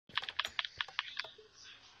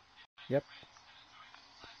Yep.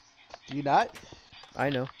 Do you not? I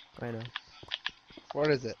know. I know. What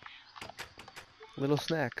is it? Little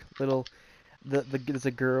snack. Little. There's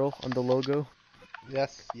a girl on the logo.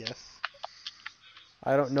 Yes, yes.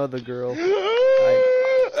 I don't know the girl.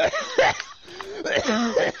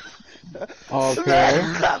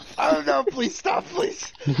 Okay. Oh no! Please stop!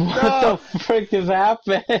 Please. What No. the frick is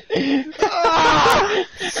happening? Ah!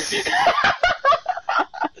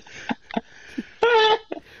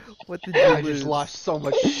 What did you I lose? just lost so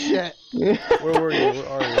much shit Where were you? Where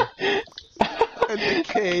are you? in the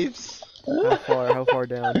caves. How far? How far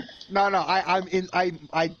down? No,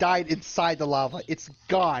 I died inside the lava. It's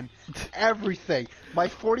gone. Everything. My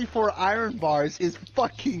 44 iron bars is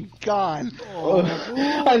fucking gone.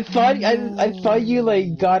 I thought you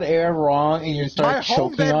like got air wrong and you My started home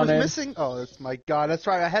choking bed on was it. missing. Oh, that's my god. That's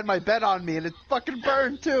right. I had my bed on me and it fucking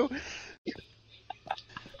burned too.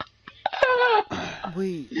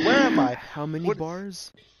 Wait. Where am I? How many What-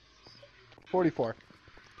 bars? 44.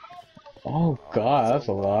 Oh god, that's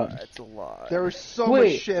a lot. That's a lot. There was so much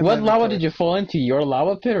Wait, shit. In what my lava inventory. did you fall into? Your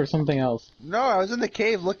lava pit or something else? No, I was in the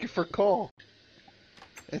cave looking for coal.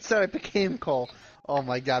 Instead, I became coal. Oh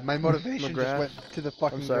my god, my motivation just McGrath. went to the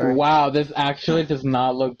fucking I'm sorry. ground. Wow, this actually does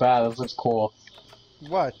not look bad. This looks cool.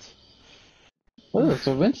 What? What is this?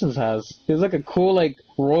 What Vincent's has? He's like a cool, like,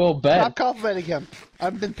 royal bed. Stop complimenting him.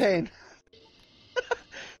 I'm in pain.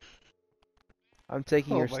 I'm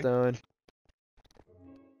taking Oh your my- stone.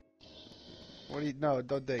 What do you? No,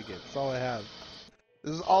 don't take it. It's all I have.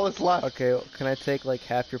 This is all that's left. Okay, well, can I take like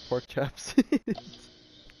half your pork chops?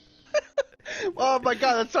 Oh my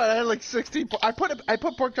god, that's right. I had like 16. I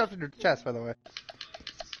put pork chops in your chest, by the way.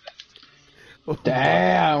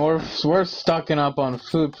 Damn, we're stocking up on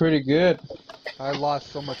food pretty good. I lost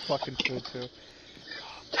so much fucking food too.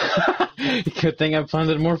 Good thing I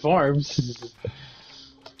planted more farms.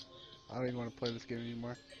 I don't even want to play this game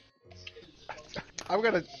anymore. I'm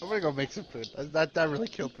gonna go make some food. That really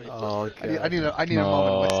killed me. Oh, I need God. a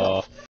moment of myself.